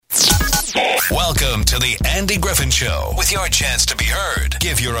Welcome to the Andy Griffin Show with your chance to be heard.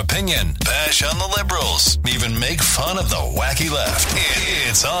 Give your opinion, bash on the liberals, even make fun of the wacky left.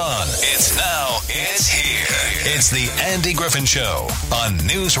 It's on. It's now. It's here. It's the Andy Griffin Show on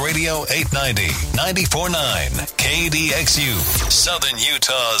News Radio 890, 94.9, KDXU, Southern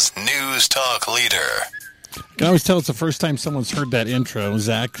Utah's news talk leader. You can always tell it's the first time someone's heard that intro.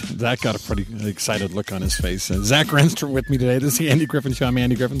 Zach got a pretty excited look on his face. Zac Renstrom with me today. This is the Andy Griffin Show. I'm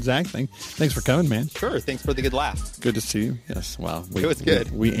Andy Griffin. Zach, thanks for coming, man. Sure. Thanks for the good laugh. Good to see you. Yes. Wow. It was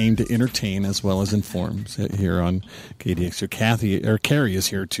good. We aim to entertain as well as inform here on KDXU. Carrie is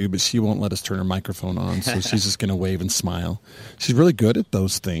here too, but she won't let us turn her microphone on, so she's just going to wave and smile. She's really good at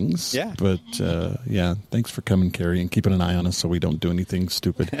those things. Yeah. But thanks for coming, Carrie, and keeping an eye on us so we don't do anything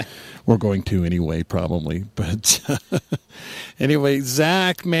stupid. We're going to anyway, probably. But anyway,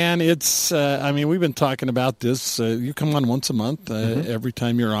 Zach, man, it's, we've been talking about this. You come on once a month. Every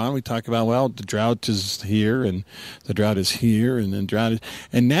time you're on, we talk about, well, the drought is here, and the drought is here, and then drought is,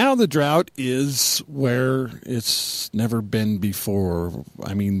 and now the drought is where it's never been before.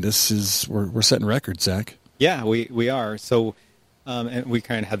 I mean, we're setting records, Zach. Yeah, we are. So, and we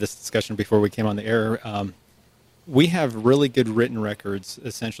kind of had this discussion before we came on the air. We have really good written records,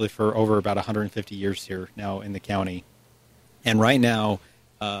 essentially, for over about 150 years here now in the county. And right now,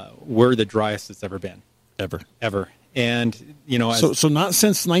 we're the driest it's ever been. Ever. And, So not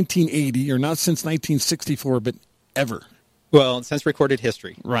since 1980 or not since 1964, but ever. Well, since recorded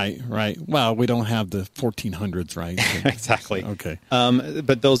history. Right. Well, we don't have the 1400s, right? Exactly. Okay.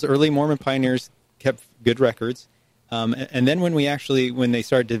 But those early Mormon pioneers kept good records. And then when they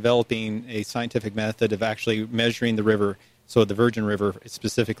started developing a scientific method of actually measuring the river, so the Virgin River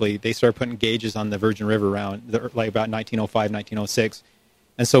specifically, they started putting gauges on the Virgin River around like about 1905, 1906.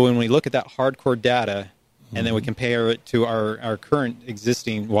 And so when we look at that hardcore data and then we compare it to our current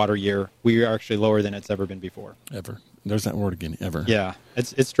existing water year, we are actually lower than it's ever been before. Ever. There's that word again, ever. Yeah,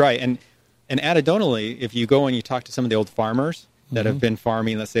 it's dry. And anecdotally, if you go and you talk to some of the old farmers that have been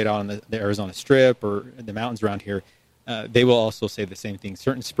farming, let's say, out on the Arizona Strip or the mountains around here, they will also say the same thing.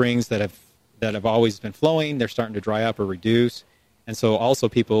 Certain springs that have always been flowing, they're starting to dry up or reduce. And so also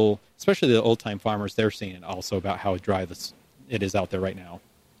people, especially the old-time farmers, they're seeing it also about how dry it is out there right now.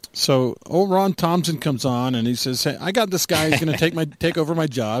 So old Ron Thompson comes on and he says, "Hey, I got this guy who's going to take over my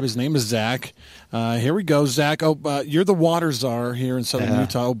job. His name is Zach. Here we go, Zach. You're the water czar here in Southern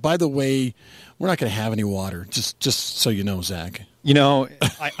Utah. Oh, by the way, we're not going to have any water. Just so you know, Zach."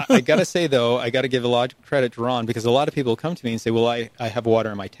 I got to say, though, I got to give a lot of credit to Ron because a lot of people come to me and say, well, I have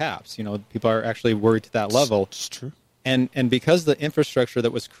water in my taps. People are actually worried to that level. It's true. And because the infrastructure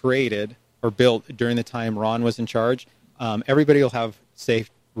that was created or built during the time Ron was in charge, everybody will have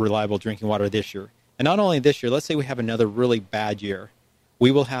safe, reliable drinking water this year. And not only this year, let's say we have another really bad year,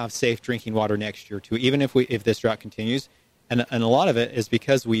 we will have safe drinking water next year, too, even if this drought continues. And a lot of it is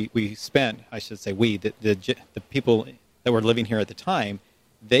because we spent, I should say the people that were living here at the time,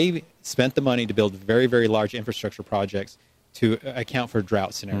 they spent the money to build very, very large infrastructure projects to account for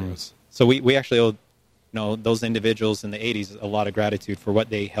drought scenarios. So we actually owe those individuals in the 80s a lot of gratitude for what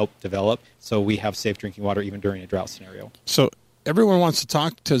they helped develop, so we have safe drinking water even during a drought scenario. So everyone wants to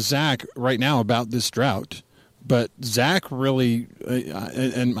talk to Zach right now about this drought, but Zach really,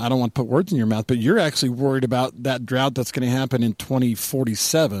 and I don't want to put words in your mouth, but you're actually worried about that drought that's going to happen in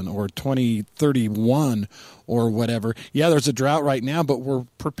 2047 or 2031 or whatever. Yeah, there's a drought right now, but we're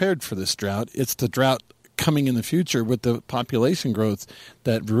prepared for this drought. It's the drought coming in the future with the population growth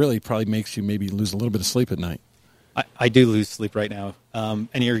that really probably makes you maybe lose a little bit of sleep at night. I do lose sleep right now,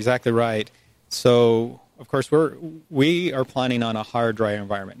 and you're exactly right. So, of course, we are planning on a hard, dry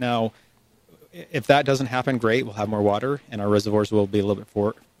environment. Now, if that doesn't happen, great. We'll have more water, and our reservoirs will be a little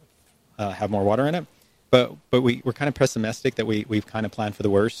bit have more water in it. But we're kind of pessimistic that we've kind of planned for the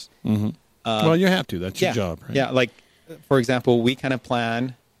worst. Mm-hmm. Well, you have to. That's your job, right? Yeah, like, for example, we kind of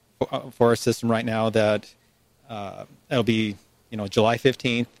plan for our system right now that it'll be, July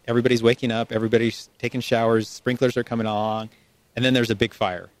 15th. Everybody's waking up. Everybody's taking showers. Sprinklers are coming on. And then there's a big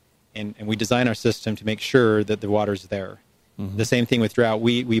fire. And we design our system to make sure that the water's there. Mm-hmm. The same thing with drought.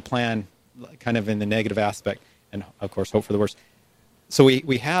 We plan kind of in the negative aspect and, of course, hope for the worst. So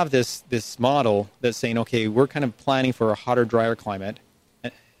we have this model that's saying, okay, we're kind of planning for a hotter, drier climate.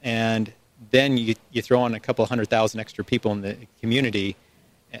 And then you throw on a couple 100,000 extra people in the community,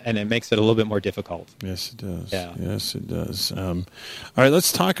 and it makes it a little bit more difficult. Yes, it does. Yeah. Yes, it does. All right,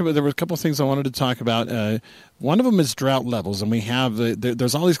 let's talk about, there were a couple of things I wanted to talk about. One of them is drought levels, and we have,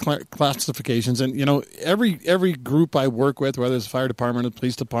 there's all these classifications, and, every group I work with, whether it's the fire department or the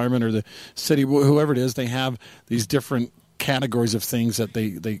police department or the city, whoever it is, they have these different categories of things that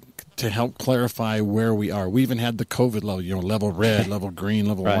they to help clarify where we are. We even had the COVID level, level red, level green,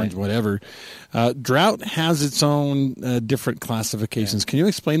 level orange, whatever. Drought has its own different classifications. Can you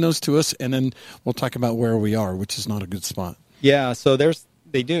explain those to us? And then we'll talk about where we are, which is not a good spot. Yeah, so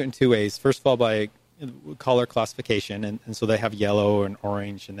they do it in two ways. First of all, by color classification, and so they have yellow and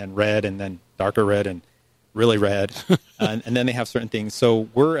orange, and then red, and then darker red, and really red, and then they have certain things. So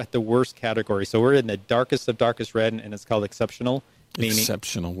we're at the worst category. So we're in the darkest of darkest red, and it's called exceptional.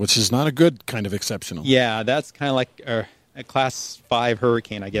 Exceptional, which is not a good kind of exceptional. Yeah, that's kind of like a class 5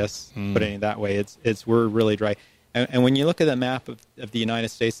 hurricane, I guess, putting it that way. We're really dry. And when you look at the map of the United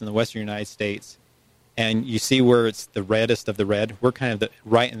States and the western United States, and you see where it's the reddest of the red, we're kind of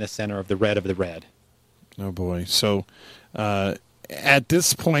right in the center of the red of the red. Oh, boy. So at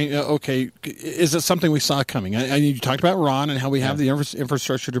this point, okay, is it something we saw coming? You talked about Ron and how we have the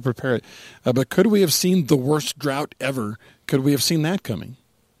infrastructure to prepare it. But could we have seen the worst drought ever? Could we have seen that coming?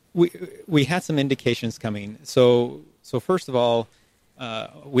 We had some indications coming. So first of all,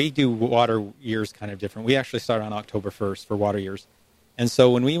 we do water years kind of different. We actually start on October 1st for water years. And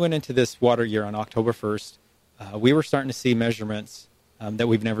so when we went into this water year on October 1st, we were starting to see measurements that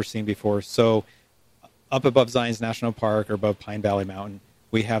we've never seen before. So up above Zion's National Park or above Pine Valley Mountain,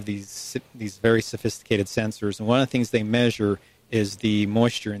 we have these very sophisticated sensors. And one of the things they measure is the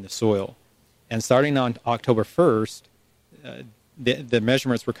moisture in the soil. And starting on October 1st, the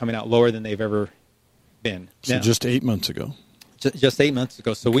measurements were coming out lower than they've ever been. So now, just 8 months ago. Just 8 months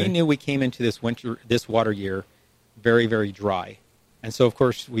ago. So we knew we came into this water year very, very dry. And so, of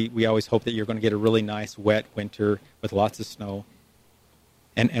course, we always hope that you're going to get a really nice, wet winter with lots of snow.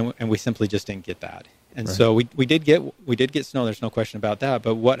 And we simply just didn't get that. And so we did get snow. There's no question about that.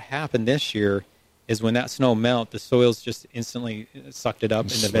 But what happened this year is when that snow melted, the soils just instantly sucked it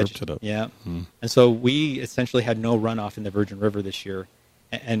up in the vegetation. Yeah. And so we essentially had no runoff in the Virgin River this year.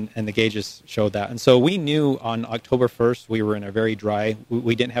 And the gauges showed that. And so we knew on October 1st we were in a very dry,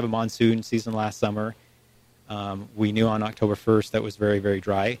 we didn't have a monsoon season last summer. We knew on October 1st that was very, very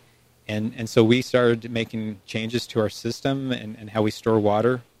dry. And so we started making changes to our system and how we store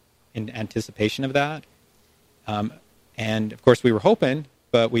water in anticipation of that. And, of course, we were hoping,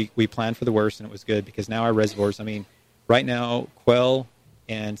 but we planned for the worst, and it was good because now our reservoirs, right now, Quell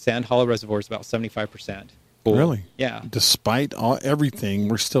and Sand Hollow Reservoir is about 75% full. Really? Yeah. Despite everything,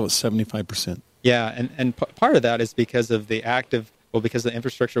 we're still at 75%. Yeah, and part of that is because of because the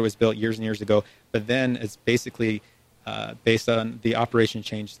infrastructure was built years and years ago, but then it's basically based on the operation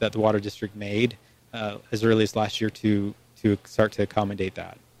change that the Water District made as early as last year to start to accommodate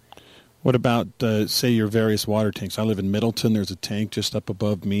that. What about, say, your various water tanks? I live in Middleton. There's a tank just up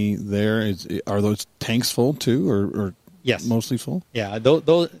above me there. Are those tanks full, too, or yes, mostly full? Yeah,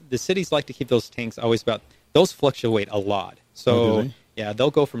 the cities like to keep those tanks always those fluctuate a lot. So, they'll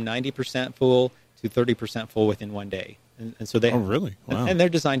go from 90% full to 30% full within one day. And so they... Oh, really? Wow. And they're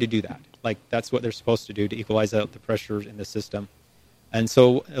designed to do that. Like, that's what they're supposed to do, to equalize out the pressure in the system. And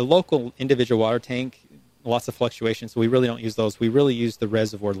so a local individual water tank, lots of fluctuations, so we really don't use those. We really use the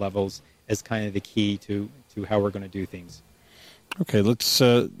reservoir levels as kind of the key to how we're going to do things. Okay, let's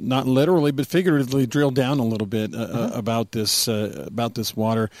not literally but figuratively drill down a little bit about this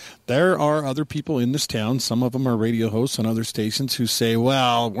water. There are other people in this town, some of them are radio hosts on other stations, who say,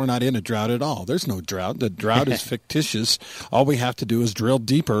 well, we're not in a drought at all. There's no drought. The drought is fictitious. All we have to do is drill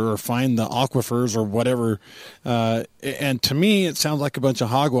deeper or find the aquifers or whatever. And to me, it sounds like a bunch of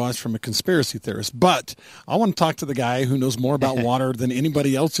hogwash from a conspiracy theorist. But I want to talk to the guy who knows more about water than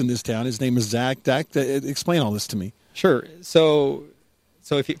anybody else in this town. His name is Zac. Zac, explain all this to me. Sure. So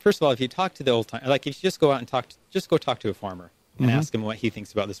if you talk to the old time, like if you just go out and talk to a farmer and ask him what he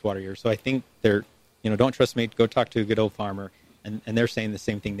thinks about this water year. So I think they're, don't trust me, go talk to a good old farmer, and they're saying the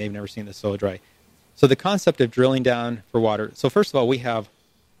same thing. They've never seen this so dry. So the concept of drilling down for water. So first of all, we have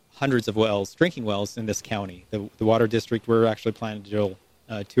hundreds of wells, drinking wells in this county. The Water District, we're actually planning to drill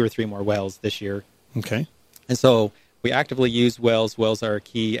 2 or 3 more wells this year. Okay. And so we actively use wells. Wells are a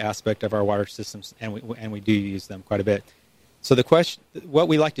key aspect of our water systems, and we do use them quite a bit. So the question, what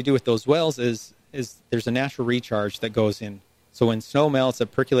we like to do with those wells is there's a natural recharge that goes in. So when snow melts,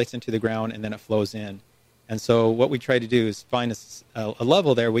 it percolates into the ground, and then it flows in. And so what we try to do is find a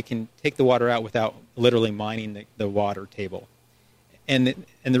level there we can take the water out without literally mining the water table. And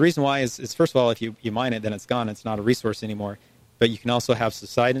the reason why is first of all, if you mine it, then it's gone. It's not a resource anymore. But you can also have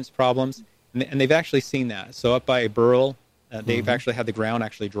subsidence problems. And they've actually seen that. So up by Burrell, they've actually had the ground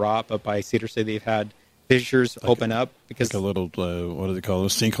actually drop. Up by Cedar City, they've had fissures open up. Because like a little, what do they call it, a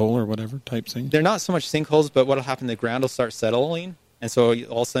sinkhole or whatever type thing? They're not so much sinkholes, but what will happen, the ground will start settling. And so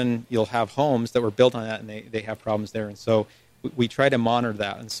all of a sudden you'll have homes that were built on that, and they have problems there. And so we try to monitor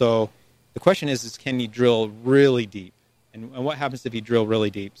that. And so the question is can you drill really deep? And what happens if you drill really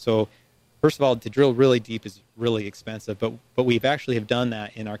deep? So first of all, to drill really deep is really expensive, but we've actually have done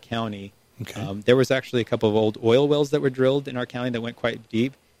that in our county. Okay. There was actually a couple of old oil wells that were drilled in our county that went quite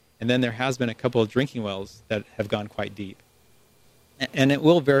deep, and then there has been a couple of drinking wells that have gone quite deep. And it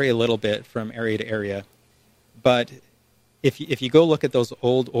will vary a little bit from area to area, but if you go look at those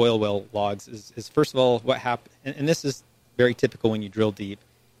old oil well logs, is first of all what happened, and this is very typical when you drill deep,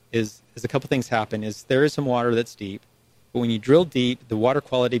 is a couple things happen. Is there is some water that's deep, but when you drill deep, the water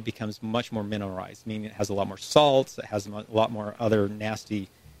quality becomes much more mineralized, meaning it has a lot more salts, it has a lot more other nasty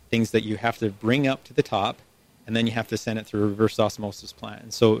things that you have to bring up to the top, and then you have to send it through a reverse osmosis plant.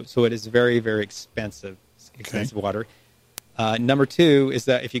 And so it is very, very expensive water. Number two is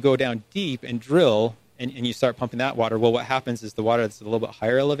that if you go down deep and drill and you start pumping that water, well, what happens is the water that's a little bit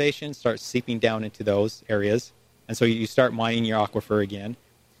higher elevation starts seeping down into those areas. And so you start mining your aquifer again.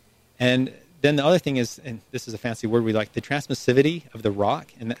 And then the other thing is, and this is a fancy word we like, the transmissivity of the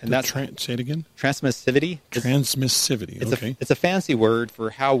rock. And that's say it again? Transmissivity. Transmissivity, okay. It's a fancy word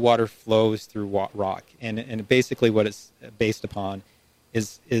for how water flows through rock. And basically what it's based upon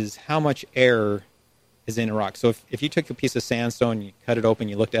is how much air is in a rock. So if you took a piece of sandstone, you cut it open,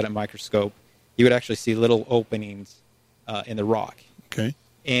 you looked at it in a microscope, you would actually see little openings in the rock. Okay.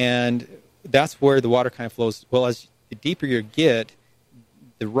 And that's where the water kind of flows. Well, as the deeper you get,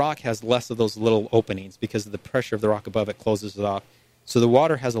 the rock has less of those little openings because of the pressure of the rock above it closes it off. So the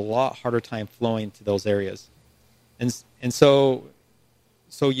water has a lot harder time flowing to those areas. And so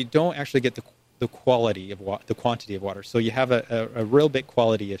you don't actually get the quality of the quantity of water. So you have a real big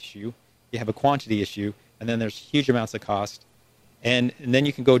quality issue, you have a quantity issue, and then there's huge amounts of cost. And then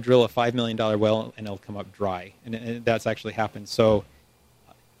you can go drill a $5 million well and it'll come up dry. And that's actually happened. So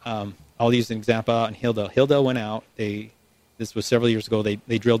I'll use an example out in Hilldale. Hilldale went out. This was several years ago.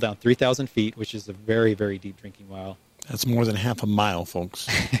 They drilled down 3,000 feet, which is a very, very deep drinking well. That's more than half a mile, folks.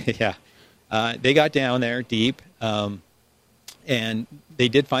 Yeah. They got down there deep, and they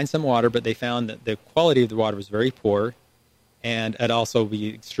did find some water, but they found that the quality of the water was very poor, and it'd also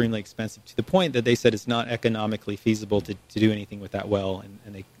be extremely expensive to the point that they said it's not economically feasible to do anything with that well,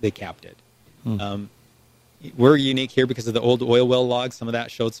 and they capped it. We're unique here because of the old oil well logs. Some of that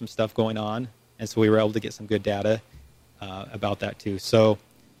showed some stuff going on, and so we were able to get some good data about that too. So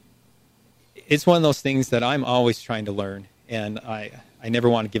it's one of those things that I'm always trying to learn, and I never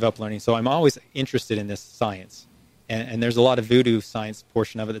want to give up learning. So I'm always interested in this science. And there's a lot of voodoo science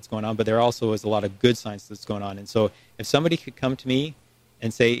portion of it that's going on, but there also is a lot of good science that's going on. And so if somebody could come to me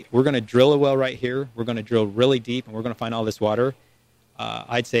and say, we're going to drill a well right here, we're going to drill really deep, and we're going to find all this water,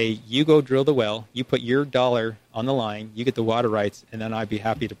 I'd say, you go drill the well, you put your dollar on the line, you get the water rights, and then I'd be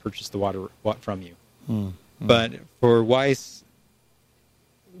happy to purchase the water from you. But for Weiss,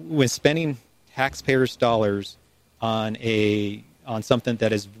 when spending taxpayers' dollars on something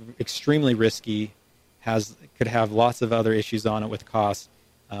that is extremely risky, could have lots of other issues on it with costs,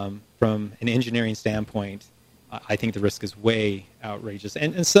 from an engineering standpoint, I think the risk is way outrageous.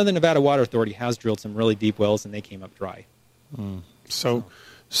 And Southern Nevada Water Authority has drilled some really deep wells, and they came up dry. So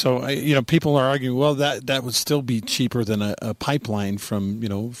people are arguing, well, that would still be cheaper than a pipeline from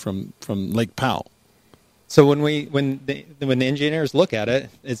Lake Powell. So when the engineers look at it,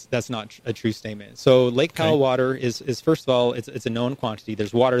 that's not a true statement. So Lake Powell water is first of all, it's a known quantity.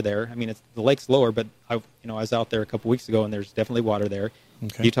 There's water there. I mean, the lake's lower, but I was out there a couple weeks ago, and there's definitely water there.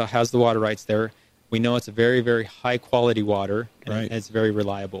 Okay. Utah has the water rights there. We know it's a very, very high quality water, and it's very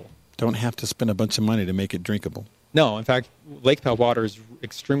reliable. Don't have to spend a bunch of money to make it drinkable. No, in fact, Lake Powell water is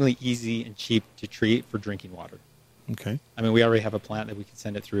extremely easy and cheap to treat for drinking water. Okay. I mean, we already have a plant that we can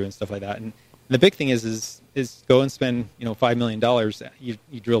send it through and stuff like that. And the big thing is go and spend $5 million.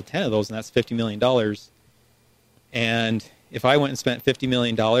 You drill 10 of those, and that's $50 million. And if I went and spent $50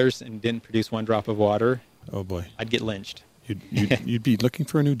 million and didn't produce one drop of water, oh boy, I'd get lynched. You'd be looking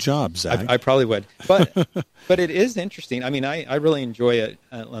for a new job, Zach. I probably would. But it is interesting. I mean, I really enjoy it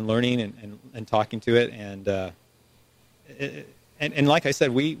and learning and talking to it. And like I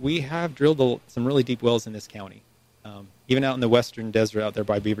said, we have drilled some really deep wells in this county. Even out in the western desert out there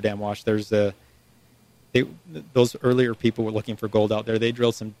by Beaver Dam Wash, there's those earlier people were looking for gold out there. They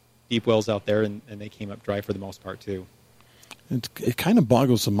drilled some deep wells out there, and they came up dry for the most part too. It kind of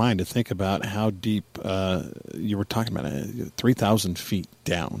boggles the mind to think about how deep you were talking about, 3,000 feet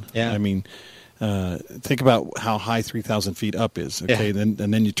down. Yeah. I mean, think about how high 3,000 feet up is. Okay, yeah. And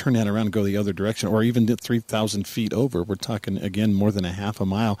then you turn that around and go the other direction, or even 3,000 feet over. We're talking again more than a half a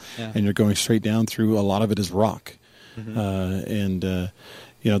mile, and you're going straight down through. A lot of it is rock. The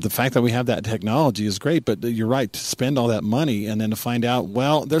fact that we have that technology is great, but you're right, to spend all that money and then to find out,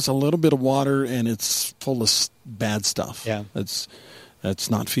 well, there's a little bit of water and it's full of bad stuff. Yeah. That's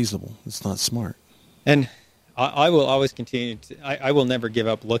not feasible. It's not smart. And I will always continue I will never give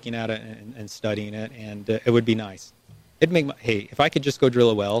up looking at it and studying it, and it would be nice. It'd make if I could just go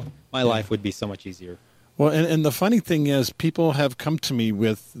drill a well, my life would be so much easier. Well, and the funny thing is, people have come to me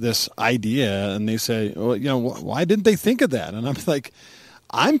with this idea, and they say, well, why didn't they think of that? And I'm like,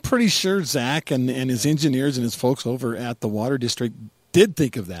 I'm pretty sure Zac and his engineers and his folks over at the Water District did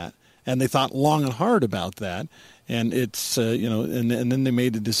think of that, and they thought long and hard about that. And it's, and then they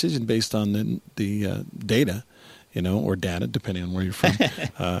made a decision based on the data, or data, depending on where you're from,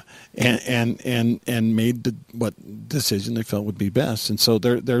 and made what decision they felt would be best. And so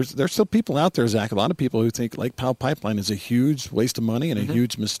there's still people out there, Zac, a lot of people who think Lake Powell Pipeline is a huge waste of money and a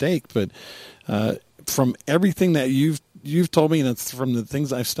huge mistake. But from everything that you've told me, and from the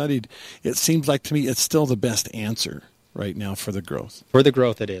things I've studied, it seems like to me it's still the best answer right now for the growth. For the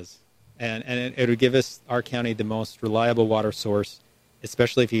growth, it is. And it would give our county the most reliable water source,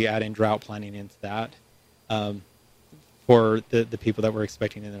 especially if you add in drought planning into that, for the people that we're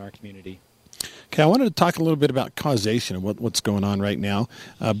expecting in our community. Okay, I wanted to talk a little bit about causation and what's going on right now,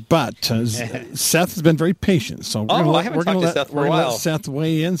 but Seth has been very patient, so we're going to let Seth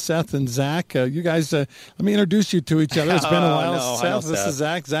weigh in. Seth and Zac, you guys, let me introduce you to each other. It's been a while. Seth, this is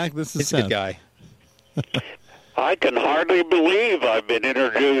Zac. Zac, this is Seth. He's a good guy. I can hardly believe I've been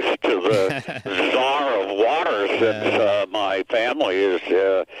introduced to the czar of water since my family is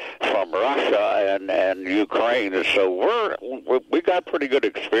from Russia and Ukraine. So we got pretty good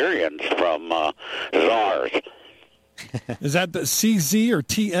experience from czars. Is that the CZ or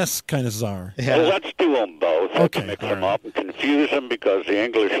TS kind of czar? Yeah. Well, let's do them both. Let's mix them up and confuse them because the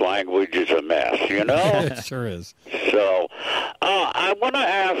English language is a mess, It sure is. So I want to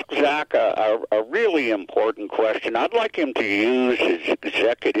ask Zac a really important question. I'd like him to use his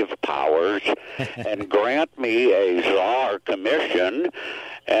executive powers and grant me a czar commission.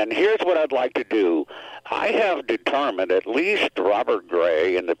 And here's what I'd like to do. I have determined, at least Robert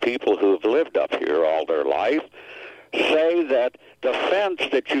Gray and the people who have lived up here all their life, say that the fence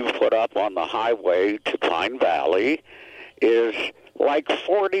that you've put up on the highway to Pine Valley is like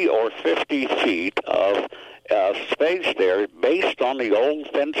 40 or 50 feet of space there based on the old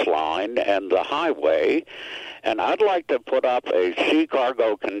fence line and the highway. And I'd like to put up a sea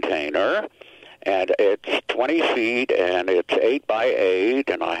cargo container, and it's 20 feet, and it's 8 by 8,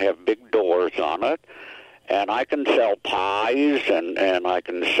 and I have big doors on it. And I can sell pies, and I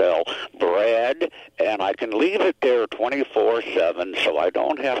can sell bread, and I can leave it there 24/7 so I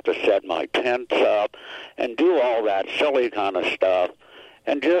don't have to set my tents up and do all that silly kind of stuff,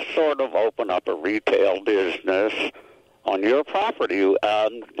 and just sort of open up a retail business on your property.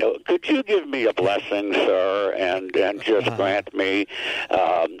 Could you give me a blessing, sir, and just grant me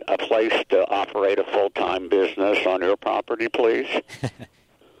a place to operate a full-time business on your property, please?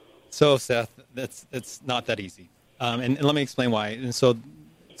 So, Seth, it's not that easy. And let me explain why. And so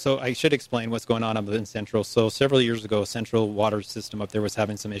I should explain what's going on up in Central. So several years ago, Central water system up there was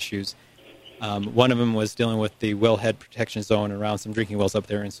having some issues. One of them was dealing with the wellhead protection zone around some drinking wells up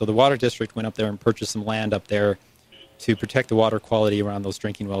there. And so the Water District went up there and purchased some land up there to protect the water quality around those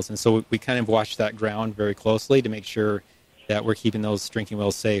drinking wells. And so we kind of watched that ground very closely to make sure that we're keeping those drinking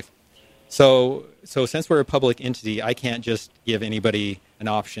wells safe. So since we're a public entity, I can't just give anybody an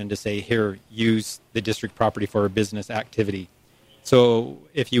option to say, here, use the district property for a business activity. So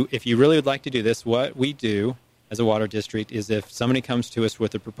if you really would like to do this, what we do as a water district is if somebody comes to us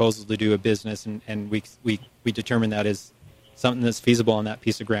with a proposal to do a business and we determine that is something that's feasible on that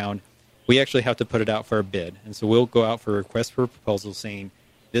piece of ground, we actually have to put it out for a bid. And so we'll go out for a request for a proposal saying,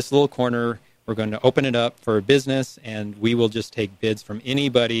 this little corner, we're going to open it up for a business, and we will just take bids from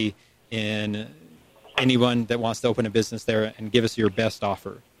anyone that wants to open a business there and give us your best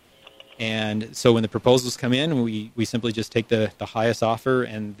offer. And so when the proposals come in, we simply just take the highest offer,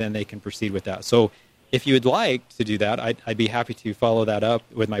 and then they can proceed with that. So if you would like to do that, I'd be happy to follow that up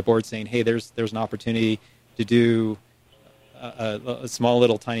with my board saying, hey, there's an opportunity to do a small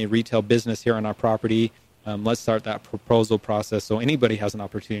little tiny retail business here on our property. Let's start that proposal process so anybody has an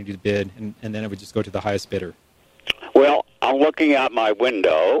opportunity to bid, and then it would just go to the highest bidder. Well, I'm looking out my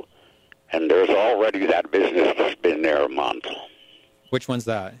window, and there's already that business that's been there a month. Which one's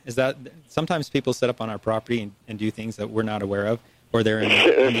that? Is that sometimes people set up on our property and do things that we're not aware of? or they're in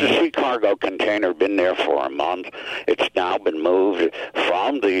the sea cargo container been there for a month. It's now been moved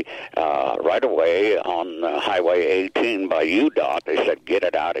from the right away on Highway 18 by UDOT. They said, get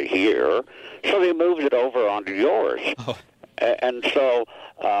it out of here. So they moved it over onto yours. Oh. And so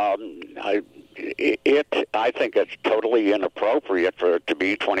I think it's totally inappropriate for it to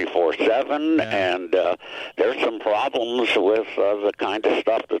be 24/7, Yeah. and there's some problems with the kind of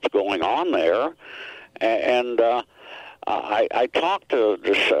stuff that's going on there. And I talked to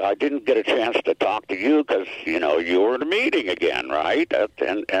this. I didn't get a chance to talk to you because you were in a meeting again, right?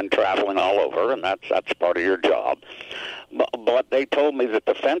 And traveling all over, and that's part of your job. But they told me that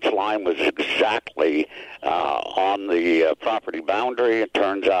the fence line was exactly on the property boundary. It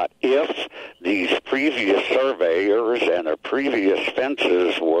turns out if these previous surveyors and their previous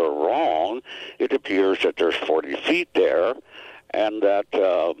fences were wrong, it appears that there's 40 feet there, and that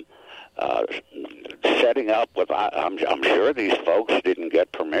setting up with, I'm sure these folks didn't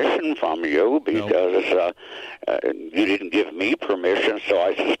get permission from you because you didn't give me permission, so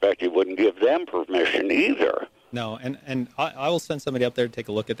I suspect you wouldn't give them permission either. No, and I will send somebody up there to take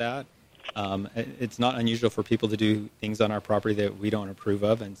a look at that. It's not unusual for people to do things on our property that we don't approve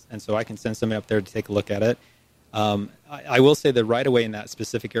of, and so I can send somebody up there to take a look at it. I will say the right-of-way in that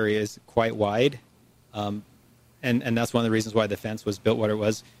specific area is quite wide, and that's one of the reasons why the fence was built what it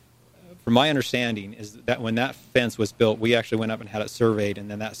was. From my understanding, is that when that fence was built, we actually went up and had it surveyed, and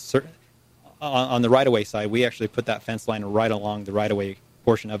then on the right-of-way side, we actually put that fence line right along the right-of-way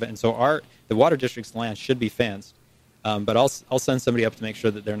portion of it, and so the water district's land should be fenced, but I'll send somebody up to make sure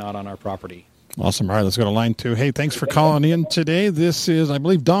that they're not on our property. Awesome. All right, let's go to line 2. Hey, thanks for calling in today. This is, I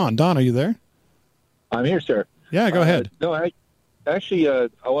believe, Don. Don, are you there? I'm here, sir. Yeah, go ahead. No, I want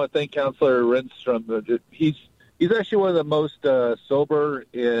to thank Councilor Renstrom. He's actually one of the most sober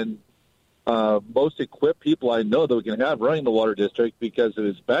and most equipped people I know that we can have running the water district because of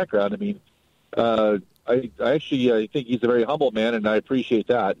his background. I mean, I think he's a very humble man, and I appreciate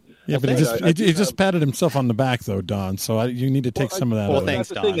that. Yeah, but he just patted himself on the back, though, Don. So you need to take some of that. Well, out. thanks,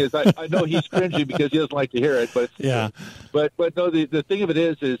 Don. The thing is, I know he's cringing because he doesn't like to hear it, but yeah. But no, the thing of it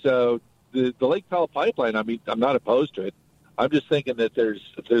is the Lake Powell pipeline. I mean, I'm not opposed to it. I'm just thinking that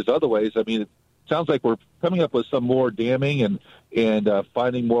there's other ways. I mean, it sounds like we're coming up with some more damming and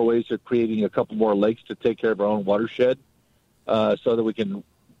finding more ways of creating a couple more lakes to take care of our own watershed, so that we can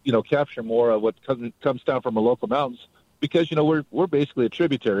capture more of what comes down from the local mountains, because we're basically a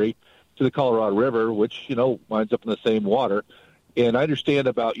tributary to the Colorado River, which winds up in the same water. And I understand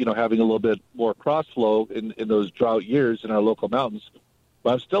about having a little bit more cross flow in those drought years in our local mountains,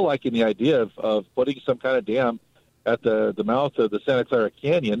 but I'm still liking the idea of putting some kind of dam at the mouth of the Santa Clara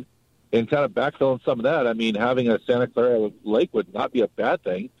Canyon and kind of backfilling some of that. I mean, having a Santa Clara lake would not be a bad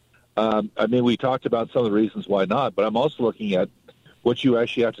thing. I mean, we talked about some of the reasons why not, but I'm also looking at what you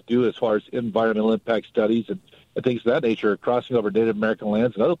actually have to do as far as environmental impact studies and things of that nature, crossing over Native American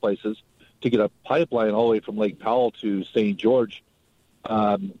lands and other places to get a pipeline all the way from Lake Powell to St. George.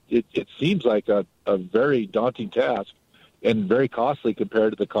 It seems like a very daunting task and very costly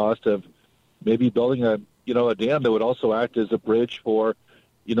compared to the cost of maybe building a dam that would also act as a bridge for,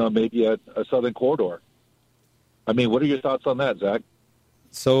 maybe a southern corridor. I mean, what are your thoughts on that, Zach?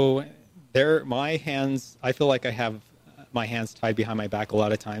 So I feel like I have my hands tied behind my back a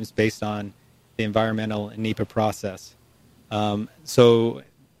lot of times based on the environmental and NEPA process. So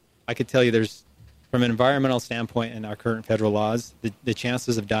I could tell you from an environmental standpoint in our current federal laws, the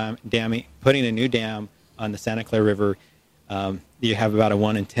chances of putting a new dam on the Santa Clara River, you have about a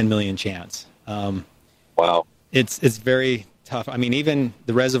 1 in 10 million chance. Wow. It's very tough. I mean, even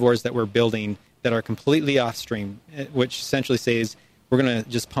the reservoirs that we're building that are completely offstream, which essentially says we're going to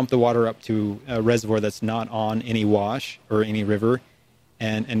just pump the water up to a reservoir that's not on any wash or any river,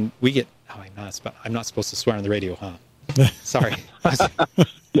 and we get. Oh, I'm not supposed to swear on the radio, huh? Sorry.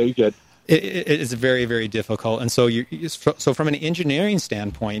 Yeah, you good. It is very, very difficult, and so so from an engineering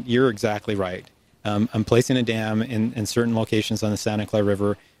standpoint, you're exactly right. I'm placing a dam in certain locations on the Santa Clara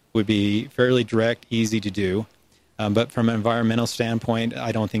River would be fairly direct, easy to do, but from an environmental standpoint,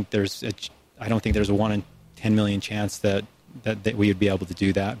 I don't think there's a 1 in 10 million chance that we would be able to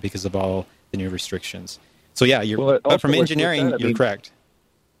do that because of all the new restrictions. So yeah, but from engineering, you're correct.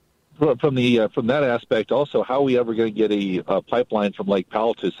 From that aspect, also, how are we ever going to get a pipeline from Lake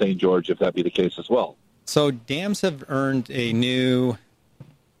Powell to St. George if that be the case as well? So dams have earned a new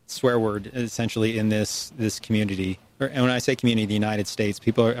swear word essentially in this community. And when I say community, the United States,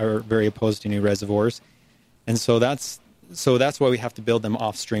 people are very opposed to new reservoirs, and so that's why we have to build them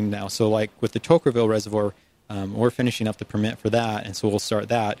off stream now. So like with the Tocqueville Reservoir. We're finishing up the permit for that, and so we'll start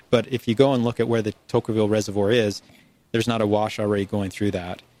that. But if you go and look at where the Tocqueville Reservoir is, there's not a wash already going through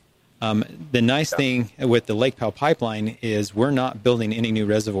that. The nice thing with the Lake Powell pipeline is we're not building any new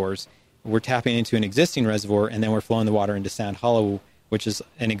reservoirs. We're tapping into an existing reservoir, and then we're flowing the water into Sand Hollow, which is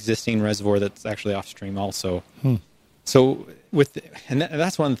an existing reservoir that's actually offstream also. So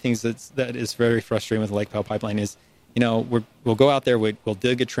that's one of the things that is very frustrating with the Lake Powell pipeline is, we'll go out there, we'll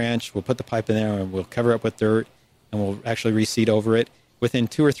dig a trench, we'll put the pipe in there, and we'll cover up with dirt, and we'll actually reseed over it. Within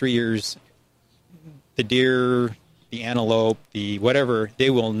 2 or 3 years, the deer, the antelope, the whatever, they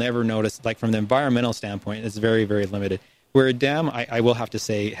will never notice. Like from the environmental standpoint, it's very, very limited. Where a dam, I will have to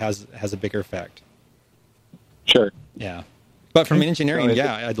say, has a bigger effect. Sure. Yeah. But from engineering,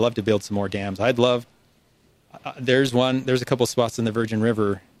 I'd love to build some more dams. I'd love, there's a couple spots in the Virgin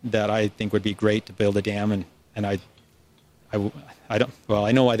River that I think would be great to build a dam, and I know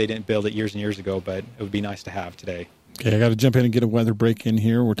why they didn't build it years and years ago, but it would be nice to have today. Okay, I got to jump in and get a weather break in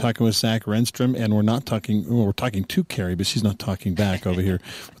here. We're talking with Zac Renstrom, and we're talking to Carrie, but she's not talking back over here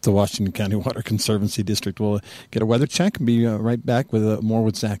with the Washington County Water Conservancy District. We'll get a weather check and be right back with more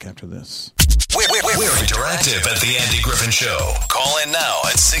with Zac after this. We're interactive at the Andy Griffin Show. Call in now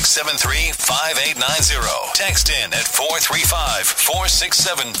at 673-5890. Text in at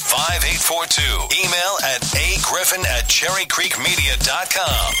 435-467-5842. Email at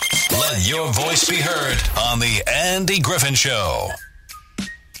agriffin@cherrycreekmedia.com. Let your voice be heard on the Andy Griffin Show.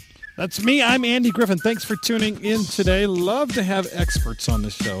 That's me. I'm Andy Griffin. Thanks for tuning in today. Love to have experts on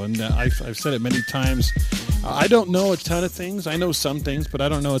the show, and I've said it many times. I don't know a ton of things. I know some things, but I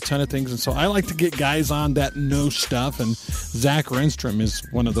don't know a ton of things, and so I like to get guys on that know stuff, and Zac Renstrom is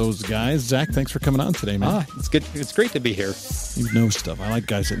one of those guys. Zac, thanks for coming on today, man. It's good. It's great to be here. You know stuff. I like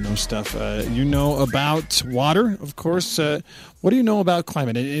guys that know stuff. You know about water, of course. What do you know about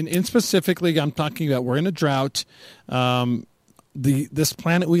climate? And specifically, I'm talking about we're in a drought. This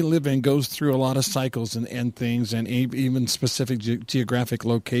planet we live in goes through a lot of cycles and things, and even specific geographic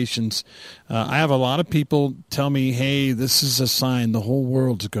locations. I have a lot of people tell me, "Hey, this is a sign the whole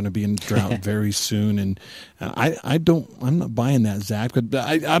world's going to be in drought very soon." And I'm not buying that, Zac. But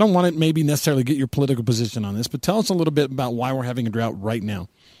I don't want to maybe necessarily get your political position on this. But tell us a little bit about why we're having a drought right now.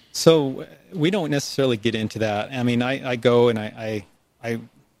 So we don't necessarily get into that. I mean, I go and I when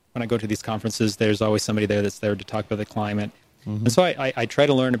I go to these conferences, there's always somebody there that's there to talk about the climate. Mm-hmm. And so I try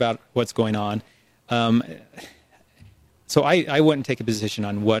to learn about what's going on. So I wouldn't take a position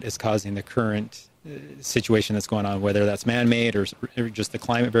on what is causing the current situation that's going on, whether that's man-made or just the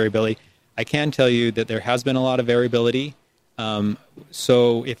climate variability. I can tell you that there has been a lot of variability.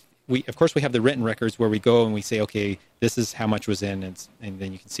 So of course we have the written records where we go and we say, okay, this is how much was in, and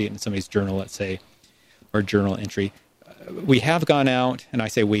then you can see it in somebody's journal, let's say, or journal entry. We have gone out, and I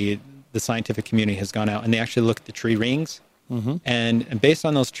say the scientific community has gone out, and they actually look at the tree rings. Mm-hmm. And based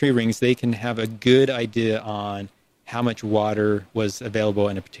on those tree rings, they can have a good idea on how much water was available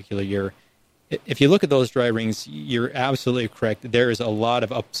in a particular year. If you look at those dry rings, you're absolutely correct. There is a lot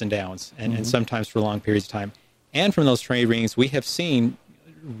of ups and downs, and sometimes for long periods of time. And from those tree rings, we have seen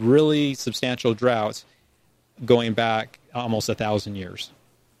really substantial droughts going back almost 1,000 years.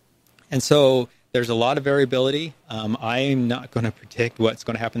 And so there's a lot of variability. I'm not going to predict what's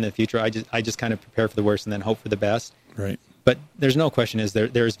going to happen in the future. I just kind of prepare for the worst and then hope for the best. Right. But there's no question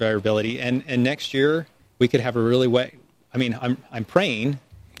there's variability, and next year we could have a really wet. I mean, I'm praying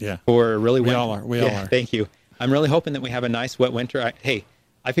for a really wet. We all are. Thank you. I'm really hoping that we have a nice wet winter.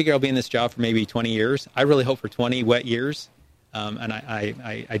 I figure I'll be in this job for maybe 20 years. I really hope for 20 wet years, and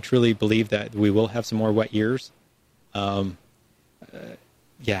I truly believe that we will have some more wet years. But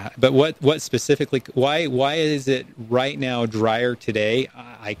what specifically? Why is it right now drier today?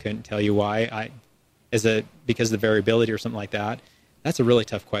 I couldn't tell you why. Is it because of the variability or something like that? That's a really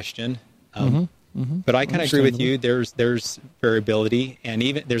tough question. But I kind of agree with you. There's variability, and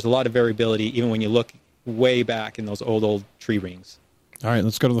even there's a lot of variability even when you look way back in those old tree rings. All right,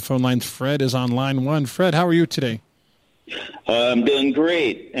 let's go to the phone lines. Fred is on line one. Fred, how are you today? I'm doing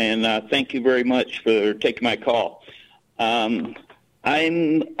great, and thank you very much for taking my call. I'm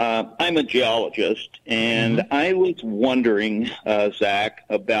a geologist, and I was wondering, Zac,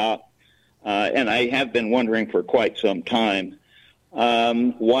 about, and I have been wondering for quite some time,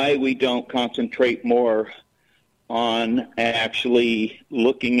 why we don't concentrate more on actually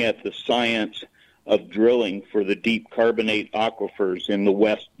looking at the science of drilling for the deep carbonate aquifers in the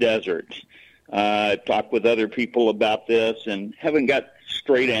West Desert. Talked with other people about this and haven't got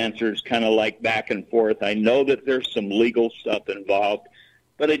straight answers, kind of like back and forth. I know that there's some legal stuff involved,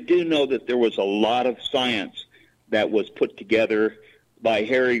 but I do know that there was a lot of science that was put together by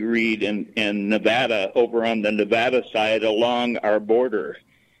Harry Reid in Nevada, over on the Nevada side along our border.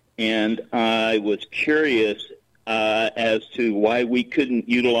 And I was curious as to why we couldn't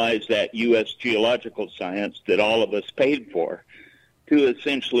utilize that U.S. geological science that all of us paid for to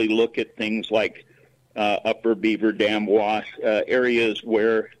essentially look at things like Upper Beaver Dam Wash, areas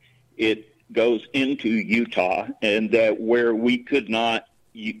where it goes into Utah, and where we could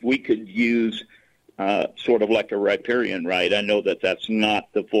use sort of like a riparian right. I know that that's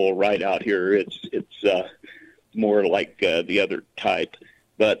not the full right out here. It's more like the other type.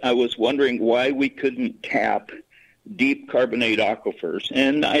 But I was wondering why we couldn't tap deep carbonate aquifers,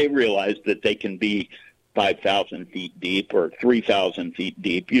 and I realized that they can be 5,000 feet deep or 3,000 feet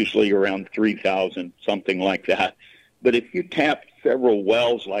deep, usually around 3,000, something like that. But if you tapped several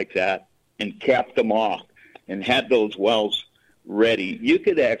wells like that and capped them off and had those wells ready, you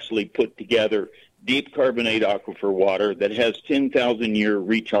could actually put together deep carbonate aquifer water that has 10,000-year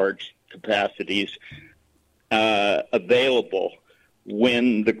recharge capacities available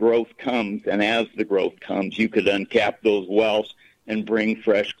when the growth comes. And as the growth comes, you could uncap those wells and bring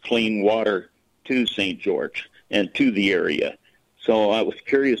fresh, clean water to St. George and to the area. So I was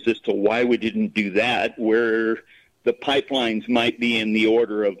curious as to why we didn't do that, where the pipelines might be in the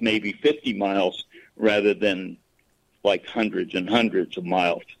order of maybe 50 miles rather than like hundreds and hundreds of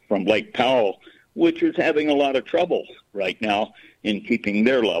miles from Lake Powell, which is having a lot of trouble right now in keeping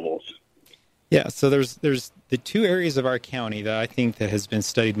their levels. Yeah, so there's the two areas of our county that I think that has been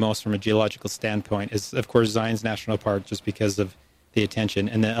studied most from a geological standpoint is, of course, Zion's National Park, just because of the attention,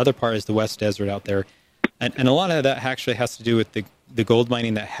 and the other part is the West Desert out there. And a lot of that actually has to do with the gold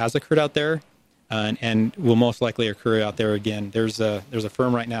mining that has occurred out there and will most likely occur out there again. There's a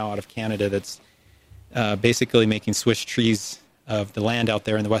firm right now out of Canada that's basically making Swiss trees of the land out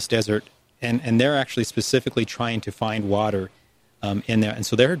there in the West Desert, and they're actually specifically trying to find water in there. And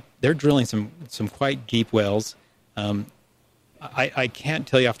so they're drilling some quite deep wells. I can't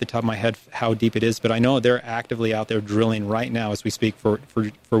tell you off the top of my head how deep it is, but I know they're actively out there drilling right now as we speak for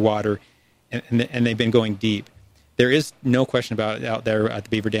water, and they've been going deep. There is no question about it out there at the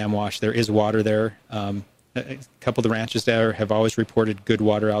Beaver Dam Wash. There is water there. A couple of the ranches there have always reported good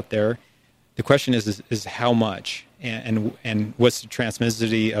water out there. The question is how much and what's the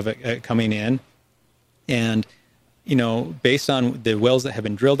transmissivity of it coming in. And, you know, based on the wells that have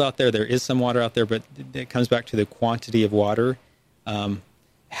been drilled out there is some water out there, but it comes back to the quantity of water.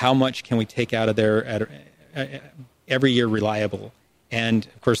 How much can we take out of there every year reliable? And,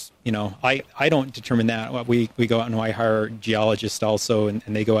 of course, you know, I don't determine that. We go out and I hire geologists also, and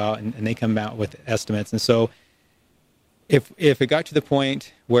they go out and they come out with estimates. And so if it got to the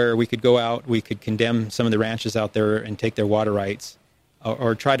point where we could go out, we could condemn some of the ranches out there and take their water rights,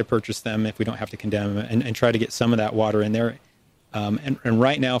 or try to purchase them if we don't have to condemn them, and try to get some of that water in there. And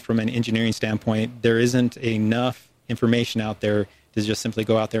right now, from an engineering standpoint, there isn't enough information out there to just simply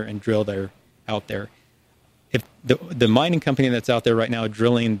go out there and drill out there. If the mining company that's out there right now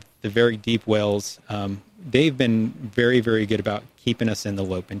drilling the very deep wells, they've been very, very good about keeping us in the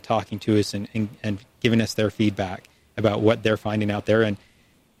loop and talking to us and giving us their feedback about what they're finding out there. And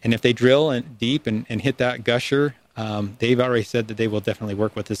if they drill deep and hit that gusher, they've already said that they will definitely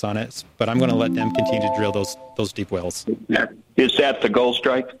work with us on it. But I'm going to let them continue to drill those deep wells. Is that the Gold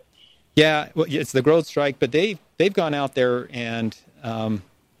Strike? Yeah, well, it's the Gold Strike, but they've gone out there and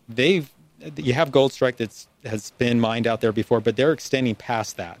you have Gold Strike has been mined out there before, but they're extending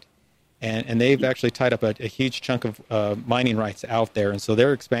past that, and they've actually tied up a huge chunk of mining rights out there, and so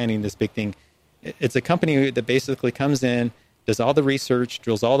they're expanding this big thing. It's a company that basically comes in, does all the research,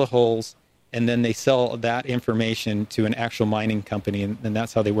 drills all the holes, and then they sell that information to an actual mining company, and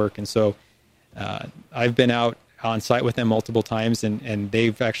that's how they work. And so I've been out on site with them multiple times, and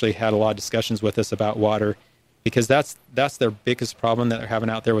they've actually had a lot of discussions with us about water, because that's their biggest problem that they're having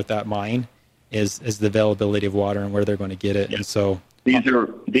out there with that mine is the availability of water and where they're going to get it. Yeah. And so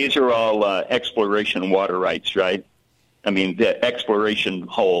these are all exploration water rights, right? I mean, the exploration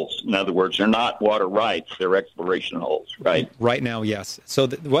holes. In other words, they're not water rights; they're exploration holes, right? Right now, yes. So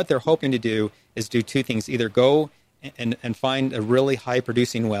what they're hoping to do is do two things: either go and find a really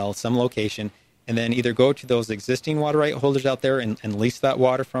high-producing well, some location, and then either go to those existing water right holders out there and lease that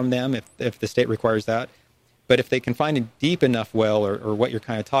water from them if the state requires that. But if they can find a deep enough well, or what you're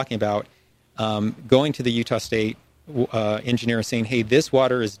kind of talking about, going to the Utah State engineer saying, hey, this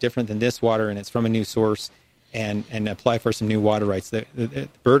water is different than this water and it's from a new source, and apply for some new water rights. The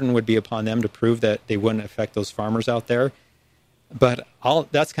burden would be upon them to prove that they wouldn't affect those farmers out there. But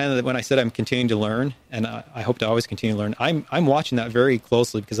that's kind of when I said I'm continuing to learn, and I hope to always continue to learn. I'm watching that very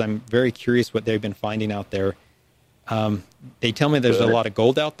closely because I'm very curious what they've been finding out there. They tell me there's a lot of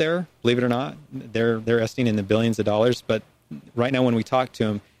gold out there, believe it or not. They're estimating in the billions of dollars, but right now when we talk to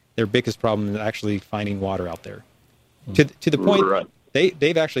them, their biggest problem is actually finding water out there. To the point, Right.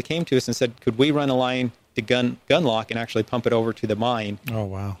 they've actually came to us and said, could we run a line to gun lock and actually pump it over to the mine? Oh,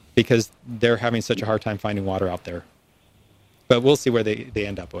 wow. Because they're having such a hard time finding water out there. But we'll see where they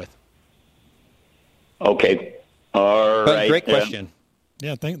end up with. Okay. All But right. great question.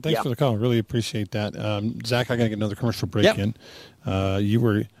 Yeah, thanks for the call. Really appreciate that. Zach, I got to get another commercial break in.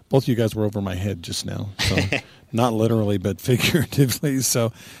 Both of you guys were over my head just now. So not literally, but figuratively.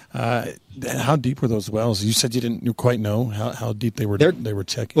 So how deep were those wells? You said you didn't quite know how deep they were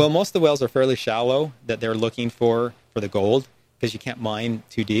checking. Well, most of the wells are fairly shallow that they're looking for the gold because you can't mine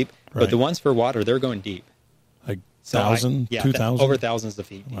too deep. Right. But the ones for water, they're going deep. Like So 1,000, 2,000? Over thousands of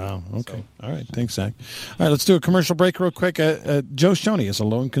feet. Wow. Okay. So. All right. Thanks, Zach. All right. Let's do a commercial break real quick. Joe Shoney is a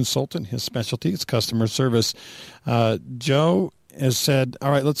loan consultant. His specialty is customer service. Joe has said,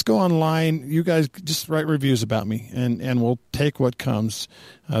 all right, let's go online. You guys just write reviews about me, and we'll take what comes.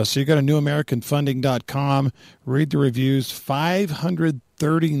 So you go to newamericanfunding.com, read the reviews,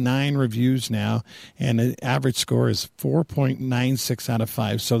 539 reviews now, and the average score is 4.96 out of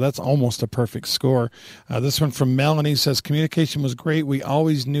 5. So that's almost a perfect score. This one from Melanie says, communication was great. We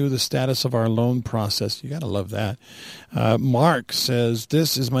always knew the status of our loan process. You got to love that. Mark says,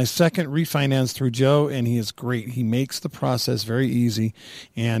 this is my second refinance through Joe, and he is great. He makes the process very easy.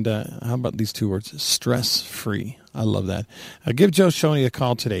 And how about these two words? Stress-free. I love that. Give Joe Shoney a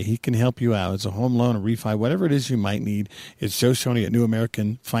call today. He can help you out. It's a home loan, a refi, whatever it is you might need. It's Joe Shoney at New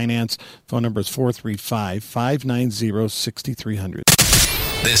American Finance. Phone number is 435-590-6300.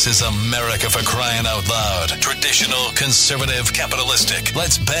 This is America for crying out loud. Traditional, conservative, capitalistic.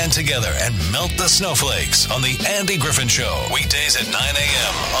 Let's band together and melt the snowflakes on the Andy Griffin Show. Weekdays at 9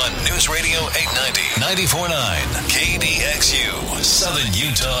 a.m. on News Radio 890, 94.9, KDXU, Southern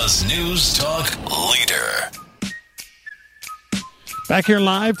Utah's news talk leader. Back here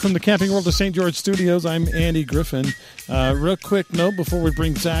live from the Camping World of St. George Studios, I'm Andy Griffin. Real quick note before we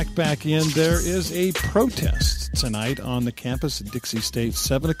bring Zach back in, there is a protest tonight on the campus at Dixie State,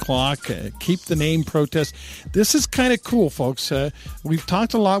 7 o'clock. Keep the name protest. This is kind of cool, folks. We've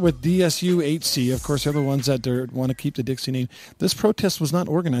talked a lot with DSU-HC. Of course, they're the ones that want to keep the Dixie name. This protest was not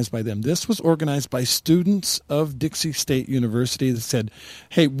organized by them. This was organized by students of Dixie State University that said,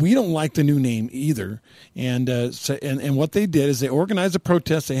 hey, we don't like the new name either. And what they did is they organized a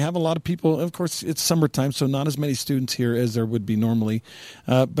protest. They have a lot of people. Of course, it's summertime, so not as many students here as there would be normally.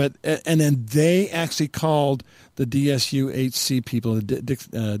 And then they actually called the DSU-HC people,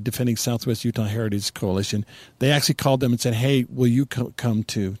 the Defending Southwest Utah Heritage Coalition. They actually called them and said, hey, will you come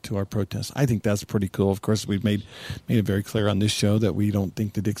to our protest? I think that's pretty cool. Of course, we've made it very clear on this show that we don't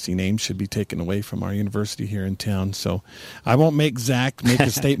think the Dixie name should be taken away from our university here in town. So I won't make Zach make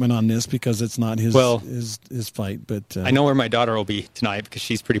a statement on this because it's not his fight. But I know where my daughter will be tonight because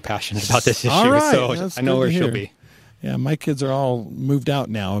she's pretty passionate about this issue. All right. So That's I know good where to she'll hear. be. Yeah, my kids are all moved out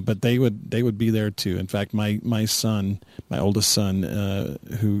now, but they would be there too. In fact, my son, my oldest son,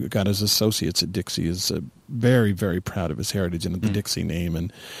 who got his associates at Dixie, is very, very proud of his heritage and of the Dixie name,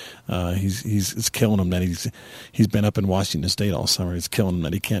 and it's killing him that he's been up in Washington State all summer. It's killing him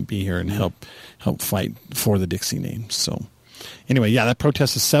that he can't be here and help fight for the Dixie name. So. Anyway, yeah, that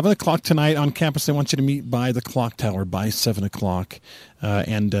protest is 7 o'clock tonight on campus. They want you to meet by the clock tower by 7 o'clock.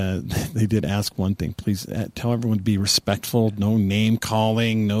 And they did ask one thing. Please tell everyone to be respectful. No name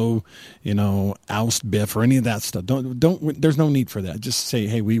calling, no, oust Biff or any of that stuff. Don't. There's no need for that. Just say,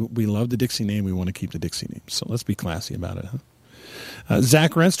 hey, we love the Dixie name. We want to keep the Dixie name. So let's be classy about it, huh?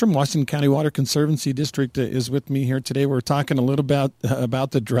 Zac Renstrom, Washington County Water Conservancy District, is with me here today. We're talking a little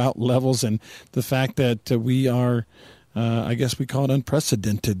about the drought levels and the fact that we are... I guess we call it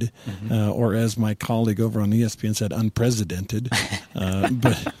unprecedented, or as my colleague over on ESPN said, unprecedented.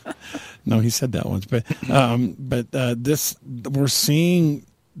 But no, he said that once. But we're seeing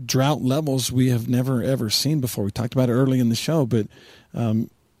drought levels we have never ever seen before. We talked about it early in the show, but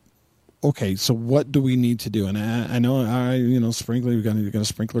okay, so what do we need to do? And I know, sprinkler, you're going to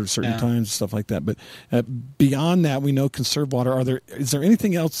sprinkler at certain times and stuff like that. But beyond that, we know conserve water. Is there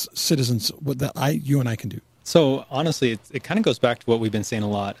anything else, citizens, that you and I can do? So honestly, it kind of goes back to what we've been saying a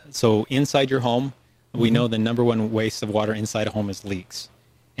lot. So inside your home, we know the number one waste of water inside a home is leaks.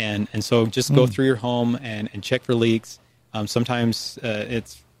 And so just go through your home and check for leaks. Sometimes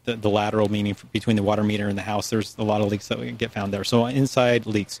it's the lateral, meaning between the water meter and the house. There's a lot of leaks that we get found there. So inside,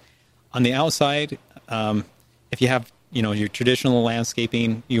 leaks. On the outside, if you have your traditional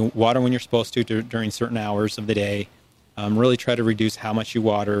landscaping, you water when you're supposed to during certain hours of the day. Really try to reduce how much you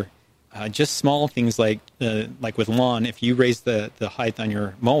water. Just small things like with lawn, if you raise the height on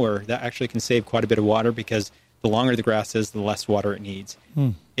your mower, that actually can save quite a bit of water because the longer the grass is, the less water it needs.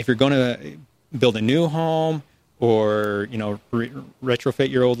 If you're going to build a new home or retrofit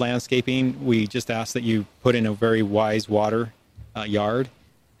your old landscaping, we just ask that you put in a very wise water yard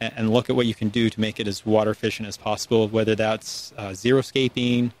and look at what you can do to make it as water efficient as possible, whether that's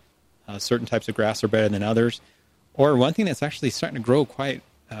xeriscaping, certain types of grass are better than others, or one thing that's actually starting to grow quite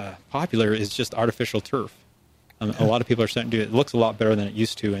popular is just artificial turf. A lot of people are starting to do it. It looks a lot better than it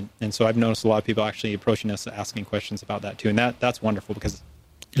used to, and so I've noticed a lot of people actually approaching us, asking questions about that too, and that's wonderful because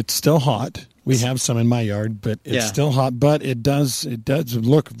it's still hot. We have some in my yard, but it's still hot. But it does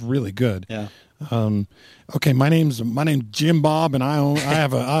look really good. Yeah. Okay, my name's Jim Bob, and I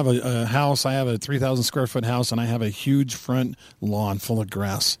have a house. I have a 3,000 square foot house, and I have a huge front lawn full of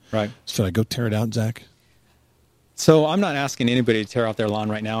grass. Right. Should I go tear it out, Zach? So I'm not asking anybody to tear out their lawn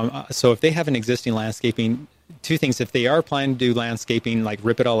right now. So if they have an existing landscaping, two things. If they are planning to do landscaping, like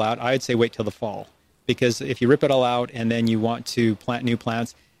rip it all out, I'd say wait till the fall. Because if you rip it all out and then you want to plant new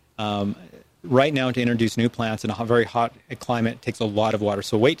plants, right now to introduce new plants in a very hot climate takes a lot of water.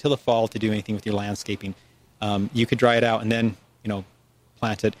 So wait till the fall to do anything with your landscaping. You could dry it out and then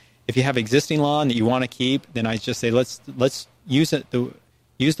plant it. If you have existing lawn that you want to keep, then I just say let's use it.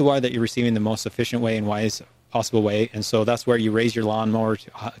 Use the water that you're receiving the most efficient way and wise possible way. And so that's where you raise your lawnmower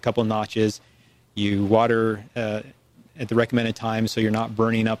to a couple of notches. You water at the recommended time, so you're not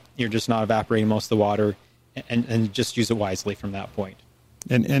burning up. You're just not evaporating most of the water, and just use it wisely from that point.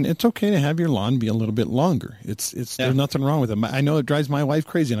 And it's okay to have your lawn be a little bit longer. There's nothing wrong with it. I know it drives my wife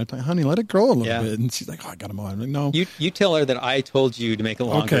crazy, and I tell her, honey, let it grow a little bit. And she's like, oh, I got to mow. I'm like, no. You tell her that I told you to make it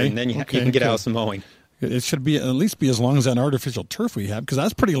longer, and then you can get out some mowing. It should be at least be as long as that artificial turf we have, because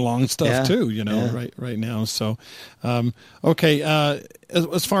that's pretty long stuff too, right now. So,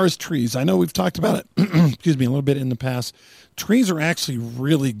 as far as trees, I know we've talked about it, excuse me, a little bit in the past. Trees are actually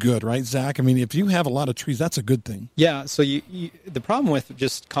really good, right, Zach? I mean, if you have a lot of trees, that's a good thing. Yeah, so the problem with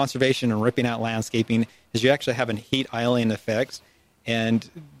just conservation and ripping out landscaping is you actually have a heat island effect, and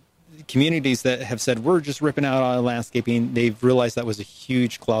communities that have said, we're just ripping out all landscaping, they've realized that was a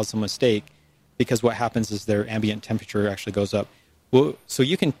huge colossal mistake, because what happens is their ambient temperature actually goes up. Well, so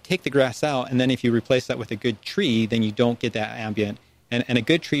you can take the grass out, and then if you replace that with a good tree, then you don't get that ambient. And a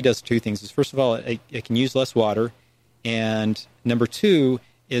good tree does two things. First of all, it can use less water, and number two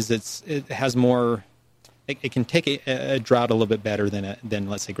is it has more. It can take a drought a little bit better than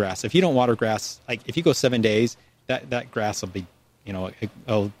let's say grass. If you don't water grass, like if you go 7 days, that grass will be,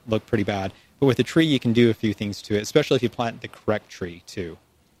 it'll look pretty bad. But with a tree, you can do a few things to it, especially if you plant the correct tree too.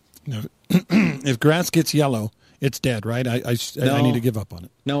 No. If grass gets yellow, it's dead, right? I need to give up on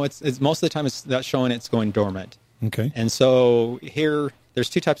it. No, it's most of the time that's showing it's going dormant. Okay. And so here, there's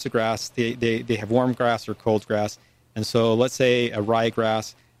two types of grass. They have warm grass or cold grass. And so let's say a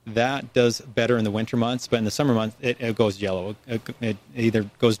ryegrass, that does better in the winter months, but in the summer months, it goes yellow. It either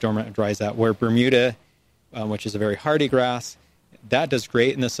goes dormant or dries out. Where Bermuda, which is a very hardy grass, that does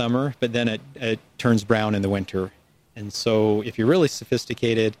great in the summer, but then it turns brown in the winter. And so if you're really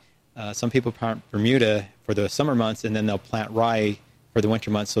sophisticated, some people plant Bermuda for the summer months, and then they'll plant rye for the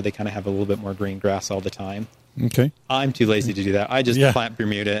winter months, so they kind of have a little bit more green grass all the time. Okay. I'm too lazy to do that. I just plant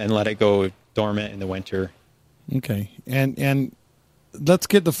Bermuda and let it go dormant in the winter. Okay. And let's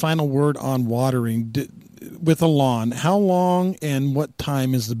get the final word on watering. With a lawn, how long and what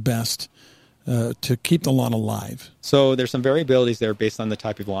time is the best to keep the lawn alive? So there's some variabilities there based on the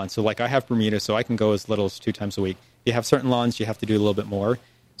type of lawn. So like I have Bermuda, so I can go as little as 2 times a week. You have certain lawns, you have to do a little bit more.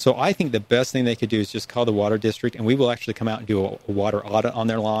 So I think the best thing they could do is just call the water district, and we will actually come out and do a water audit on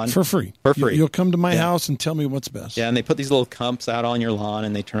their lawn. For free. You'll come to my house and tell me what's best. Yeah, and they put these little pumps out on your lawn,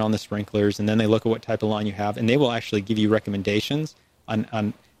 and they turn on the sprinklers, and then they look at what type of lawn you have, and they will actually give you recommendations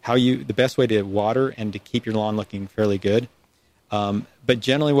on how the best way to water and to keep your lawn looking fairly good. But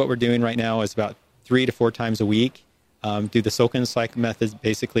generally what we're doing right now is about 3 to 4 times a week. Do the soak-in cycle method.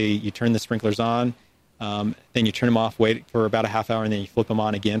 Basically, you turn the sprinklers on, then you turn them off, wait for about a half hour, and then you flip them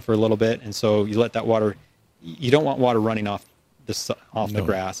on again for a little bit. And so you let that water, you don't want water running off the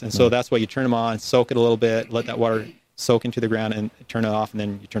grass. And so that's why you turn them on, soak it a little bit, let that water soak into the ground, and turn it off, and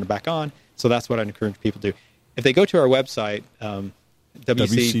then you turn it back on. So that's what I'd encourage people to do. If they go to our website,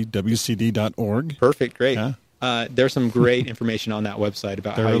 WCD.org. Perfect, great. Yeah. There's some great information on that website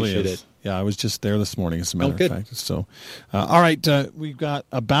about how you should it. Yeah, I was just there this morning, as a matter of fact. So, all right, we've got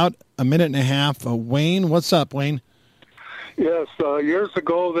about a minute and a half. Wayne, what's up, Wayne? Yes, years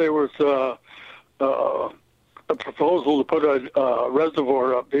ago there was a proposal to put a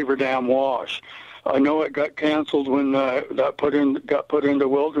reservoir up Beaver Dam Wash. I know it got canceled when that got put into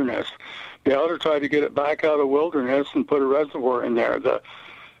wilderness. They ought to try to get it back out of wilderness and put a reservoir in there. The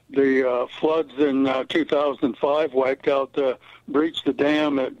floods in 2005 breached the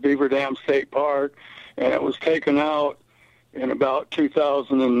dam at Beaver Dam State Park, and it was taken out in about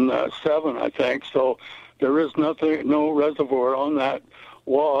 2007, I think. So there is no reservoir on that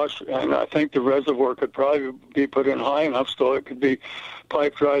wash, and I think the reservoir could probably be put in high enough so it could be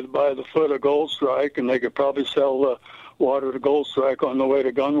piped right by the foot of Gold Strike, and they could probably sell the water to Gold Strike on the way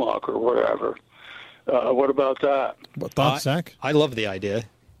to Gunlock or whatever. What about that? What thoughts, Zach? I love the idea,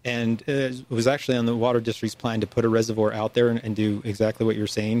 and it was actually on the Water District's plan to put a reservoir out there and do exactly what you're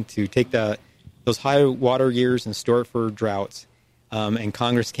saying, to take those high water years and store it for droughts. And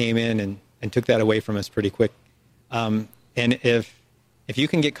Congress came in and took that away from us pretty quick. And if you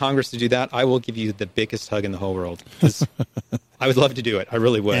can get Congress to do that, I will give you the biggest hug in the whole world. 'Cause I would love to do it. I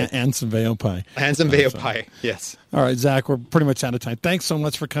really would. And some Veo pie. And some Veo pie, yes. All right, Zach, we're pretty much out of time. Thanks so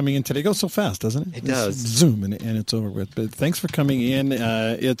much for coming in today. It goes so fast, doesn't it? It does. Zoom, and it's over with. But thanks for coming in.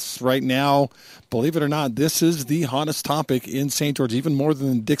 It's right now, believe it or not, this is the hottest topic in St. George, even more than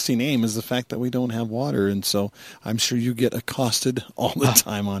the Dixie name, is the fact that we don't have water. And so I'm sure you get accosted all the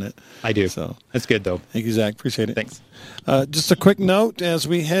time on it. I do. So that's good, though. Thank you, Zach. Appreciate it. Thanks. Just a quick note as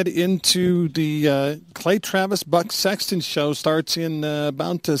we head into the Clay Travis Buck Sexton show, starts in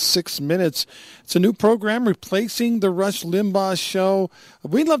about 6 minutes. It's a new program replacing the Rush Limbaugh show.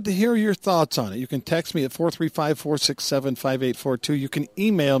 We'd love to hear your thoughts on it. You can text me at 435-467-5842. You can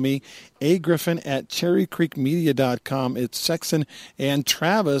email me, agriffin@cherrycreekmedia.com. It's Sexton and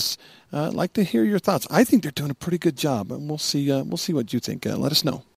Travis. I'd like to hear your thoughts. I think they're doing a pretty good job, and we'll see what you think. Let us know.